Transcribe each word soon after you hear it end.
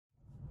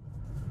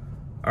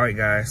All right,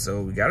 guys,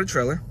 so we got a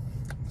trailer.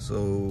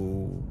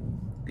 So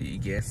do you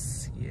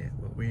guess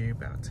what we're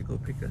about to go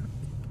pick up?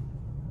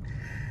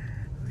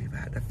 We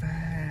about to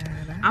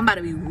find out. I'm about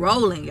to be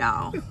rolling,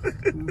 y'all.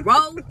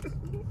 Rolling.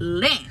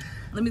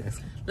 Let me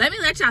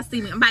let y'all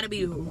see me. I'm about to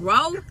be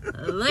rolling.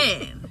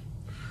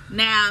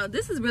 Now,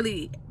 this is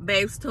really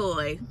Babe's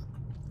toy.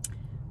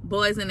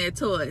 Boys and their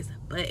toys.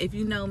 But if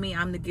you know me,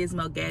 I'm the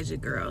Gizmo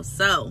Gadget girl.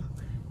 So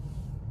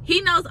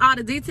he knows all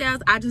the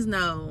details. I just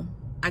know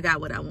I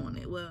got what I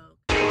wanted. Well,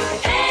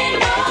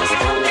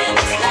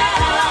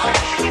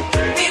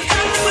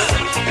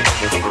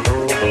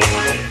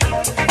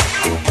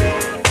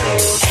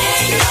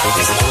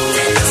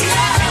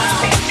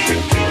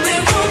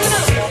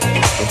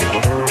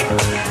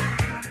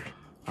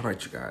 all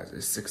right, you guys,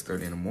 it's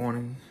 6:30 in the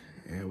morning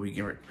and we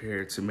get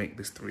prepared to make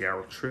this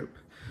 3-hour trip.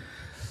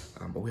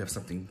 But we have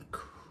something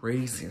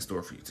crazy in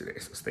store for you today.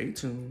 So stay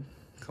tuned,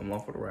 come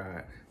along for the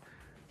ride,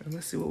 and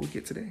let's see what we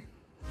get today.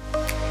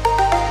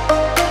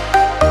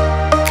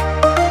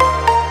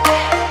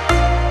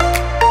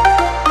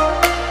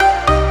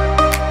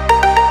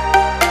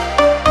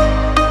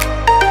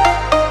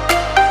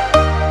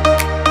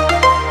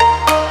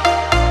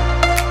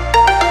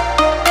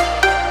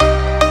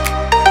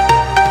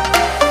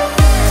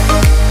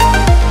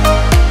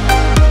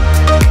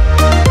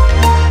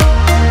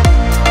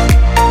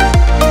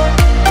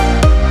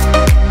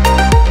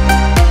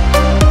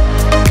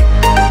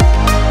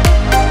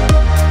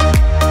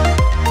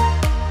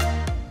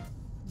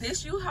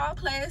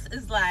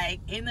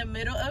 in the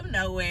middle of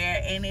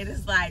nowhere, and it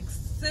is like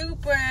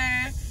super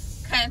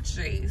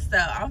country. So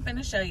I'm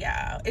finna show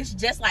y'all. It's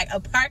just like a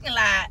parking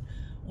lot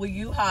with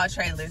U-Haul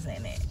trailers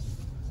in it.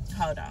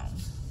 Hold on.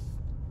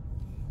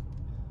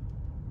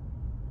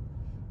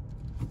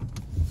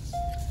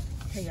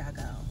 Here y'all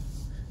go.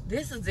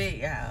 This is it,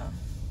 y'all.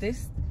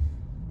 This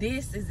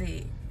is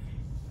it.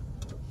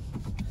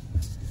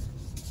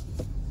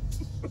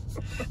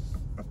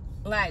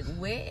 Like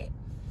what?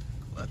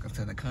 Welcome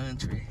to the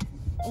country.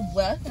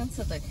 Welcome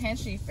to the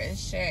country for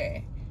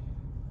sure.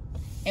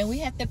 And we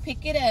have to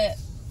pick it up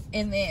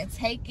and then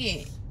take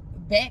it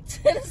back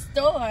to the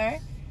store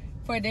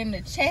for them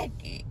to check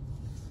it.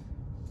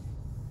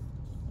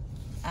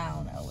 I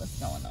don't know what's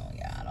going on,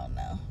 y'all. I don't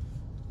know.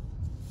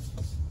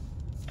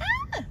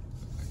 Ah!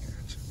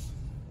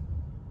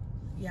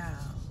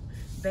 Y'all,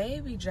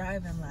 baby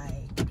driving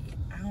like,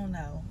 I don't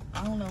know.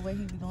 I don't know what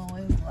he be doing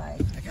with his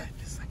life. I got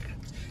this.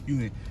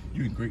 You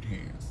in great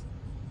hands.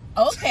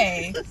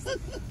 Okay.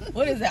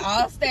 What is it?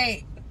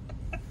 Allstate?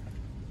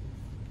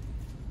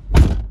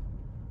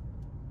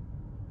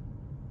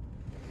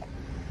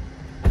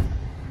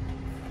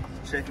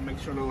 Check and make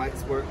sure the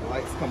lights work. The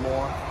lights come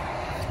on.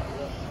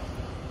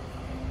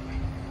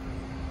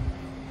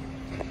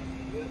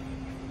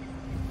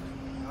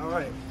 All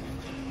right.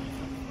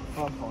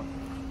 Pump on.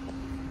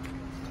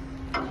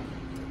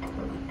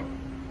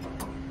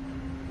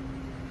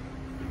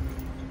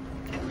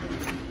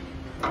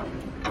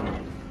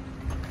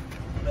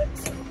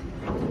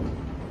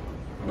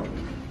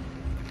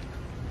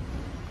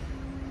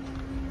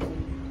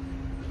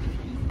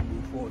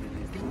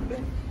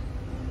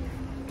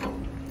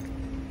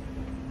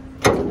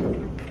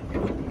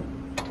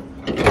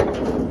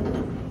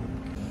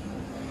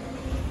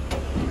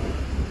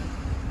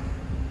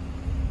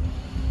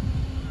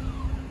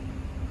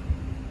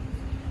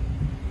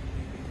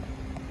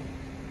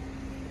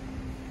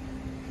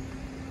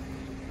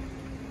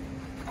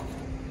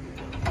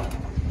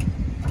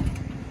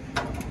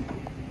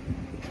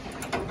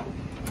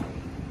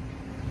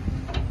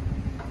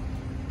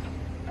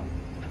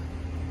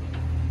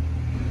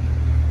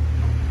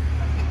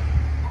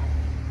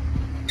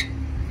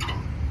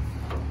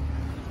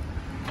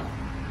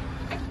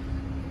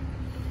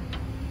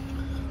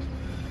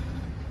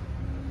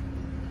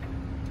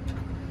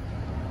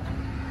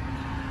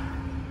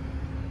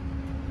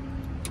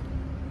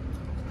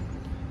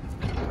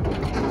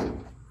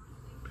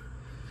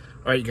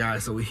 All right,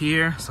 guys, so we're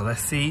here. So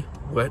let's see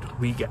what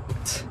we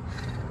got.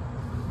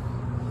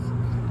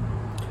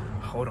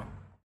 Hold on.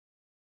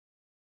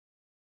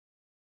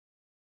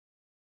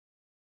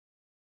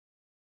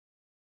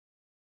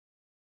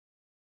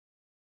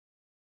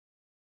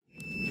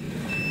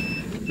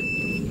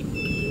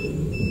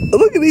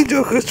 Look at these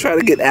jokers trying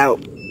to get out.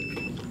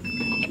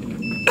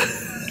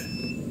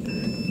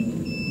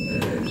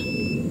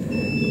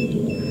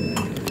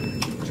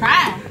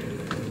 Try.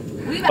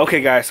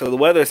 Okay, guys, so the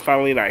weather is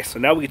finally nice. So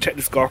now we can check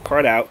this golf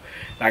cart out.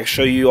 And I can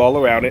show you all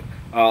around it.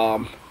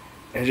 And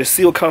just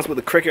see what comes with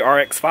the Cricket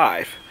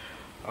RX-5.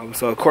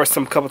 So, of course,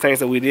 some couple things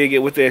that we did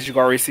get with it, as you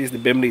can already see, is the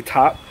bimini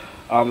top,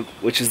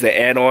 which is the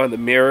add-on, the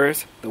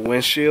mirrors, the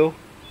windshield.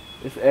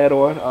 It's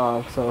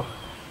add-on. So,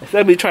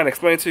 instead of me trying to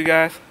explain it to you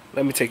guys,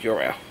 let me take you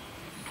around.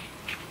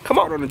 Come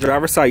on the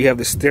driver's side, you have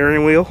the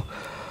steering wheel.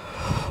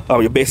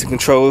 Your basic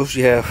controls,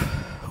 you have,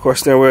 of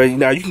course, steering wheel.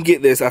 Now you can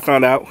get this. I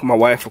found out my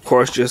wife, of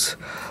course, just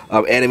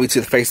added me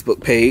to the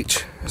Facebook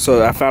page.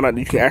 So I found out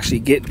you can actually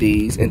get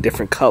these in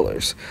different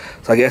colors.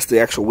 So I guess the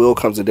actual wheel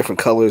comes in different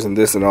colors and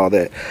this and all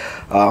that.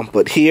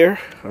 But here,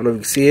 I don't know if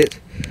you can see it.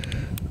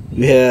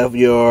 You have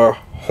your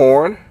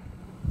horn,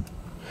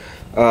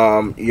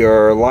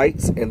 your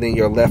lights, and then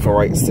your left and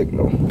right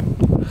signal.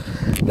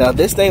 Now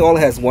this thing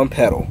only has one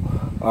pedal,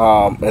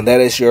 and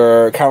that is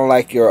your kind of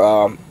like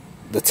your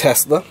the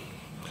Tesla.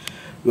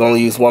 You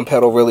only use one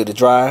pedal really to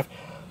drive.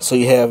 So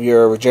you have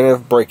your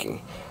regenerative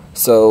braking.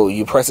 So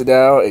you press it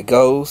down, it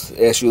goes.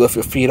 As you lift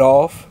your feet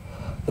off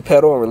the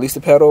pedal and release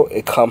the pedal,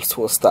 it comes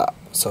to a stop.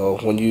 So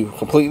when you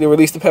completely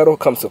release the pedal,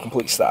 it comes to a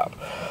complete stop.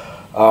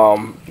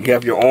 You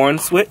have your on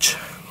switch.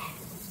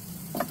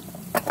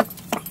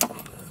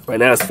 Right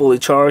now it's fully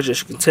charged,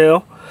 as you can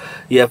tell.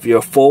 You have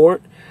your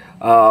forward.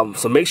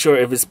 So make sure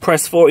if it's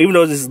pressed forward, even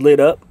though this is lit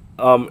up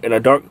in a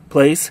dark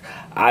place,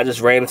 I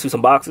just ran into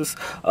some boxes.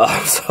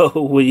 So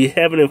when you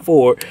have it in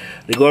forward,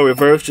 they go in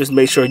reverse, just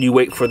make sure you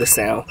wait for the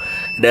sound.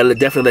 That'll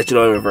definitely let you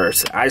know in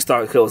reverse. I just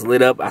thought it was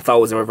lit up. I thought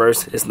it was in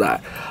reverse. It's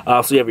not.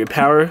 So you have your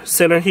power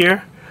center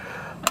here.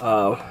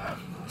 So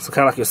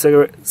kind of like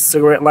your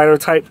cigarette lighter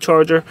type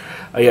charger.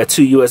 You got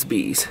 2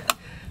 USBs.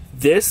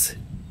 This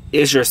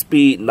is your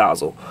speed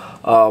nozzle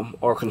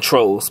or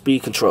control,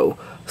 speed control.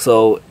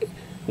 So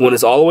when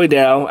it's all the way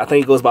down, I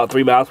think it goes about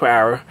 3 miles per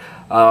hour.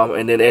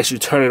 And then as you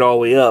turn it all the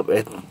way up,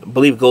 I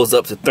believe it goes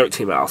up to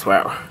 13 miles per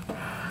hour.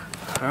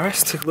 Alright,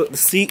 let's take a look at the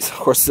seats. Of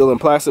course, still in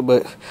plastic,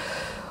 but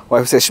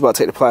wife said she's about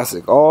to take the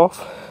plastic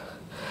off.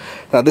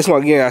 Now this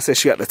one again, I said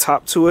she got the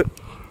top to it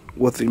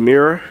with the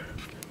mirror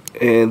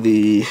and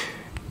the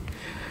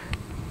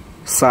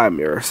side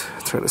mirrors.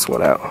 Turn this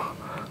one out.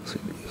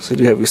 So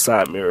you have your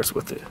side mirrors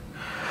with it.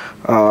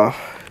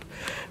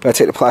 Gotta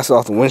take the plastic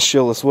off the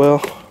windshield as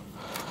well.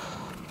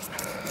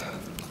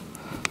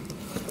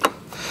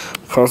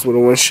 Comes with a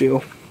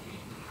windshield.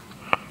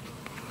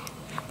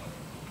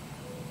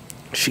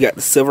 She got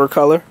the silver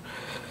color.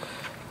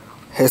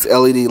 Has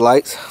LED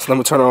lights. So let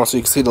me turn it on so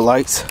you can see the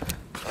lights.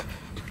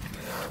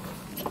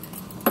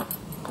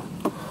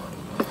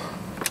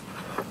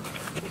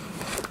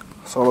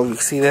 So you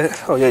can see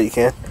that. Oh yeah, you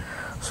can.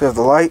 So you have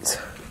the lights.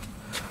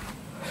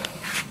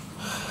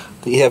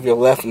 Then you have your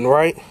left and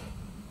right.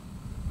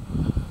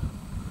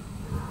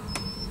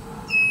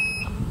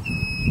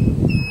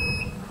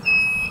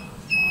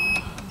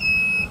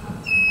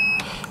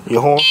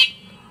 Your horn.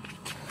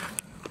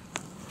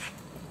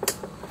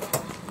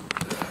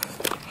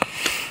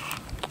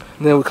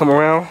 And then we come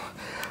around.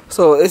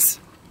 So it's,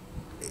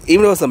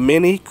 even though it's a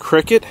mini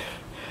Cricket,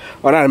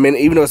 or not a mini,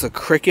 even though it's a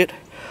Cricket,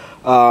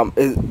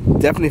 it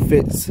definitely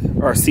fits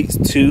our seats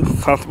too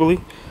comfortably.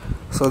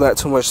 So not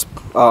too much,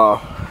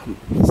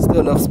 still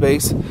enough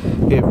space.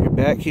 You have your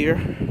back here.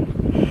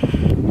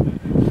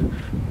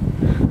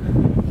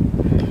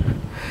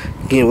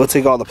 Again, we'll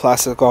take all the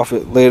plastic off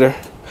it later.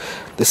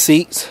 The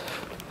seats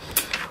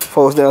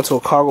folds down to a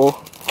cargo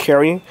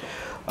carrying.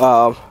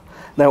 Now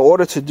in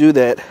order to do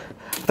that,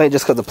 I think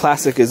just because the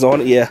plastic is on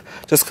it, yeah,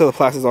 just because the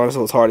plastic is on it,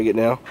 so it's hard to get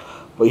down.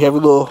 But you have a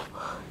little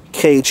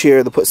cage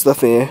here to put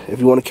stuff in if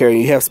you want to carry.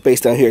 You have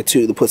space down here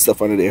too to put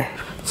stuff under there.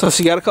 So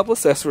she got a couple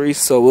accessories,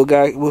 so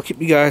we'll keep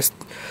you guys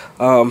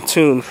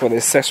tuned for the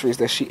accessories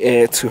that she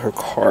added to her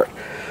cart.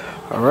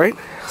 Alright,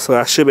 so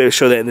I should be able to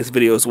show that in this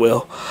video as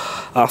well.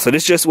 So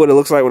this is just what it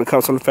looks like when it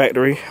comes from the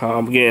factory.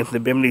 Again,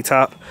 the bimini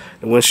top,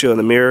 the windshield, and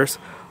the mirrors,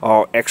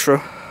 all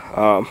extra.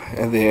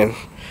 And then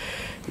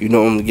you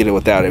normally get it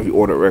without it if you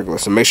order it regular.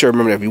 So make sure,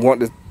 remember, if you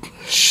want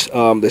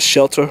the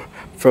shelter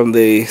from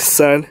the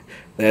sun,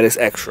 that is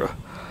extra.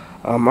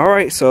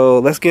 Alright, so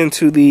let's get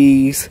into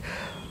these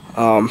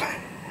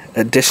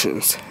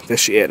additions that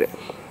she added.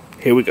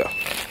 Here we go.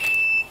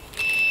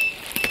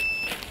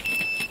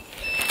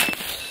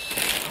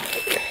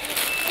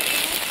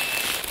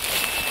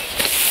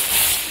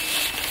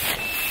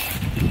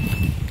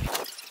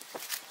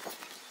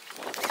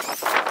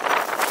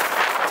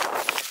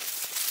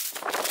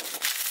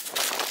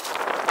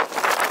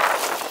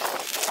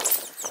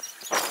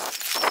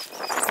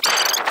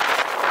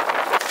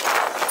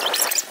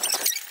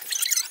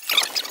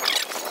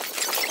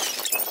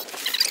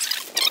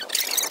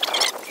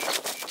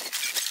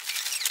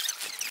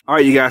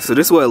 Alright you guys, so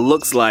this is what it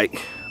looks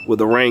like with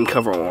the rain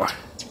cover on.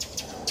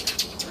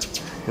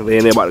 And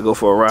then they're about to go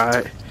for a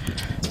ride.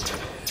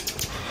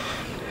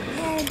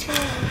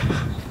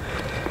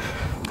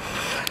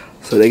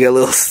 So they got a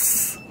little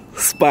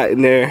spot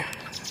in there.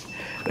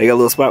 They got a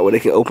little spot where they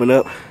can open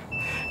up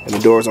and the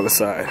door's on the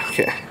side.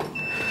 Okay.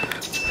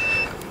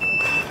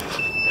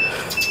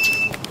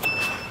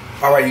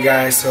 Alright you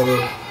guys, so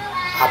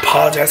I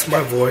apologize for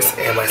my voice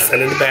and my son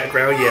in the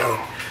background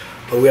yelling.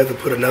 But we have to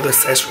put another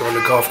accessory on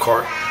the golf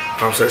cart.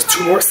 So there's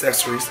 2 more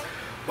accessories,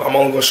 but I'm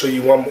only going to show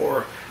you 1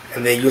 more,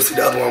 and then you'll see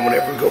the other one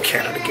whenever we go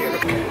count it again.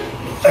 Okay.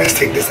 Let's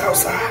take this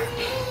outside.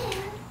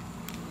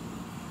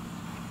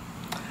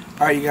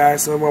 Alright you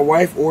guys, so my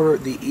wife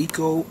ordered the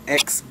Eco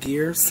X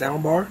Gear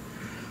soundbar.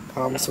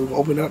 So we'll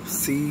open up,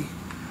 see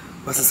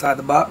what's inside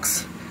the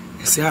box,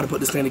 and see how to put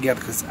this thing together,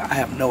 because I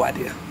have no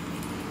idea.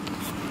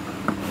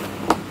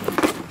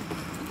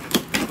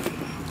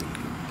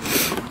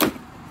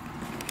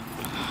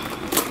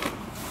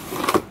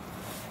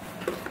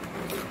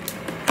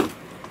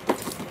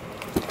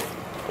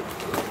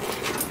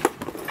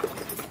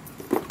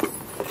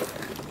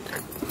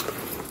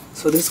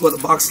 So this is what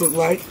the box looks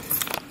like.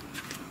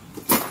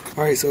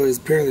 Alright, so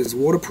apparently it's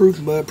waterproof,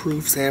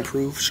 mudproof,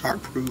 sandproof,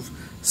 sharkproof,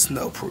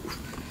 snowproof.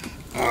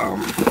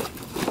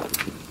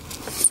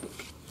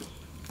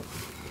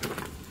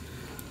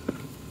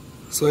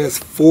 So it has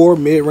 4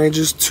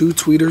 mid-ranges, 2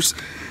 tweeters,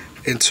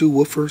 and 2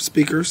 woofer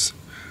speakers.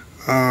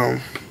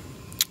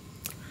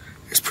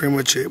 It's pretty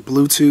much it.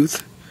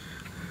 Bluetooth.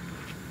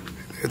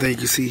 Everything you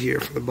can see here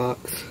from the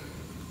box.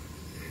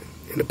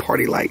 And the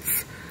party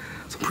lights.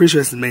 So I'm pretty sure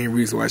that's the main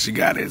reason why she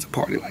got it, is the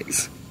party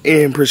lights.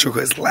 And I'm pretty sure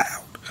because it's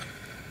loud.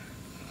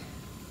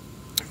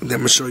 And then I'm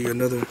going to show you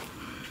another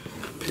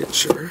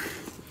picture.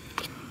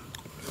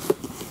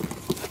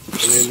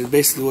 And then it's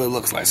basically what it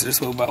looks like. So this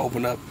is what we're about to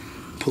open up,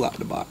 pull out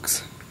the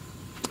box.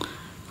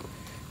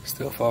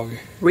 Still foggy.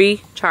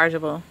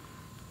 Rechargeable.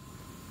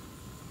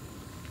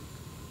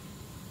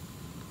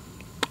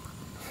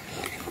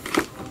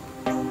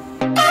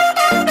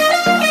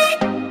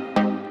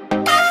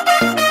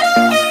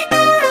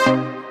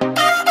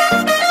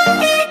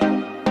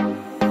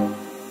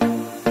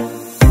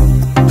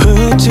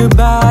 Put your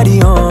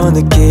body on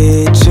the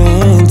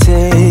kitchen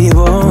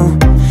table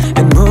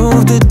and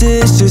move the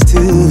dishes to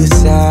the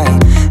side.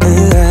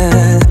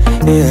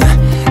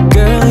 Yeah,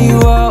 girl,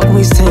 you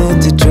always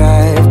tend to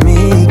drive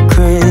me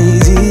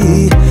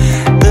crazy,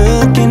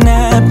 looking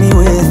at me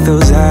with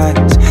those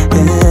eyes.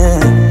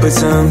 Yeah. Put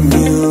some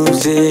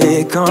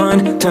music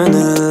on, turn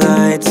the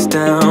lights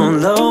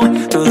down low,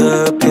 throw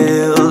the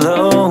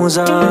pillows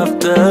off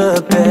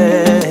the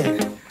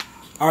bed.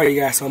 Alright, you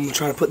guys, so I'm gonna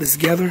try to put this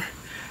together.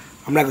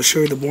 I'm not gonna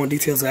show you the more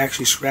details of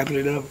actually strapping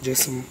it up,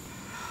 just some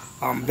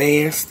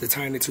bands to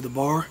tie it to the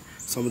bar.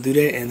 So I'm gonna do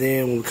that, and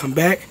then when we come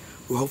back,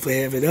 we'll hopefully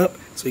have it up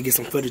so you get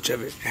some footage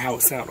of it and how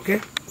it sounds, okay?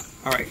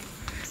 Alright,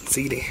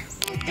 see you then.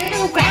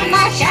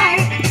 Grandma shark.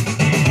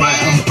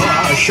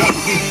 Grandpa shark.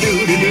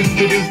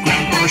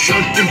 Grandpa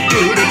shark.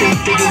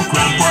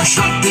 Grandpa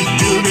shark.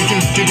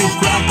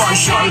 Grandpa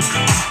shark.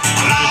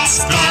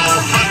 Let's go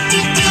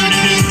hunting.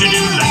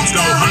 Let's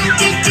go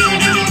hunting.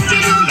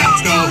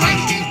 Let's go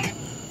hunting.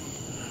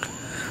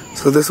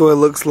 So this is what it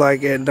looks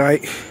like at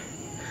night.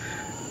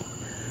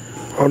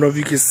 I don't know if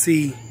you can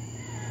see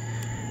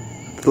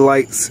the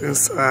lights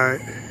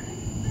inside.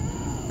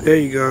 There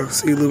you go.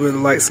 See a little bit of the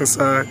lights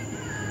inside.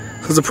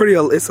 So it's a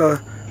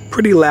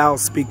pretty loud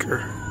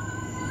speaker.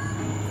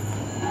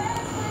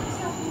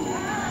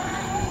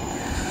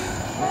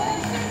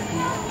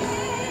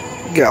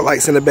 Got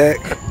lights in the back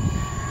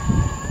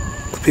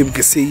so people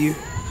can see you.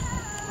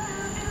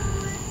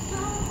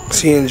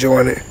 She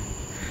enjoying it.